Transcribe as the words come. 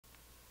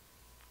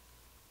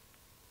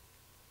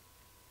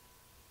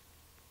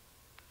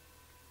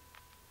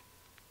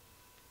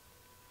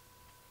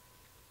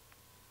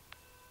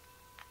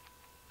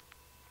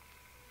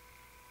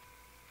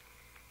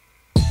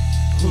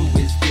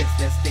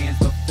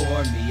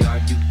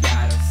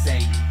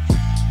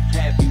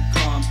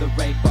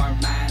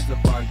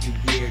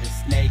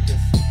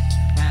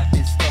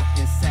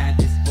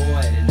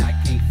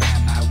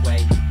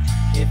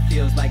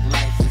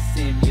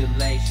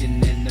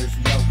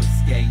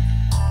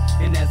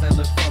As I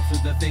look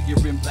closer, the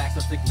figure in black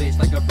starts to glitch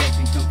like a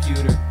broken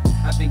computer.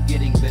 I've been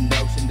getting the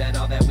notion that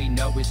all that we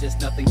know is just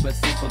nothing but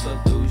simple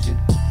illusion.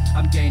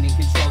 I'm gaining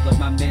control of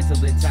my mental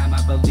in time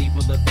I believe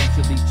will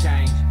eventually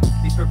change.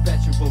 These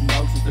perpetual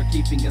motions are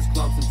keeping us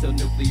close until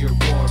nuclear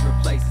war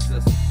replaces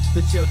us.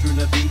 The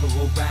children of evil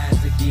will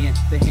rise again.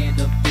 The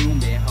hand of doom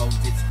that holds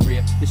its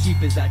grip. The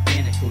sheep is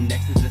identical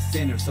next to the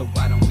sinner, so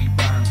why don't we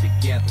burn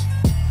together?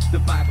 The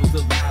Bible's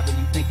alive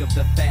when you think of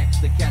the facts.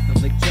 The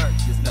Catholic Church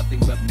is nothing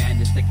but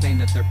madness. They claim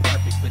that they're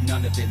perfect, but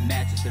none of it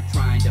matches. They're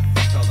trying to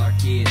fuck all our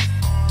kids.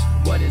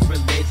 What is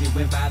religion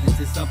when violence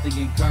is something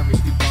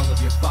encouraged through all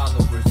of your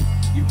followers?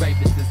 You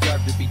rapists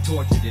deserve to be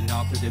tortured and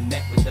altered and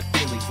met with the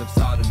feelings of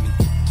sodomy.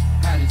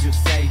 How does your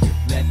savior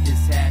let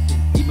this happen?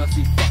 He must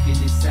be fucking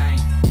insane.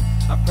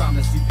 I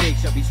promise you pigs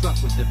shall be struck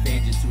with the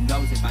vengeance. Who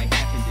knows, it might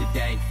happen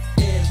today.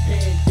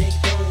 Impending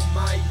doom,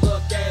 I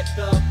look at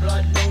the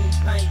blood moon,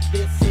 paint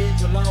this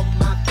sigil on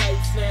my face.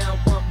 Now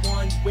I'm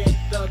one with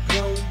the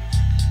gloom.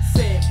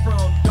 Sent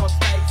from dark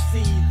space,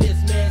 see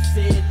this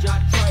message I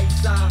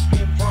trace. I've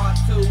been brought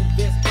to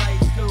this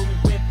place to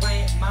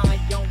implant my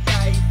own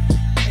faith.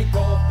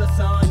 Engulf the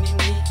sun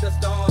and eat the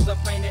stars. A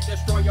plane that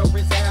destroyer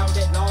is out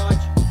at large.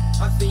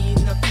 I've seen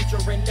the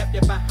future and left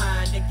it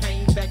behind and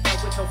came back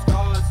out with those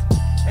scars.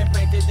 And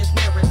planted this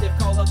narrative,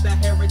 call up the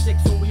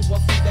heretics, soon we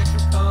will see that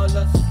true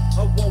colors.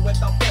 A war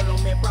without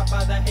settlement, brought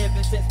by the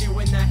heavens, since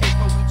viewing the hate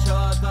for each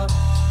other.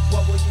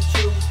 What will you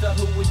choose, to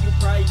who will you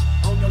pray?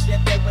 On your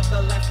deathbed with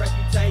the last breath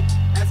you take,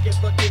 asking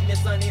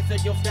forgiveness, unanswer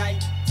your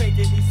state.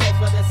 Tainted these souls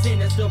for the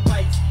sinners to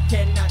waste.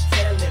 Cannot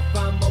tell if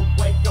I'm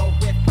awake or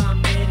if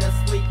I'm in a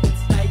sleeping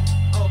state.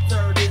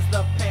 Altered is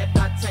the path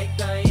I take,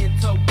 the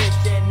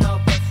intuition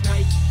of a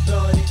snake.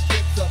 Blood it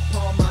drips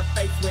upon my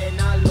face when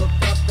I look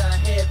up the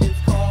heavens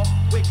call.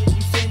 Wicked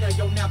you sinner,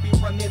 you'll now be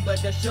remembered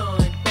to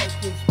shun.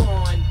 Broken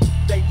spawn,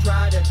 they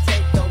try to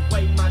take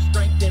away my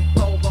strength and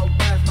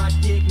pulverize my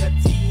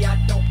dignity. I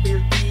don't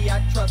fear thee,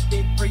 I trust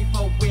in three,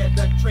 for we're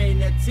the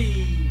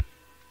Trinity.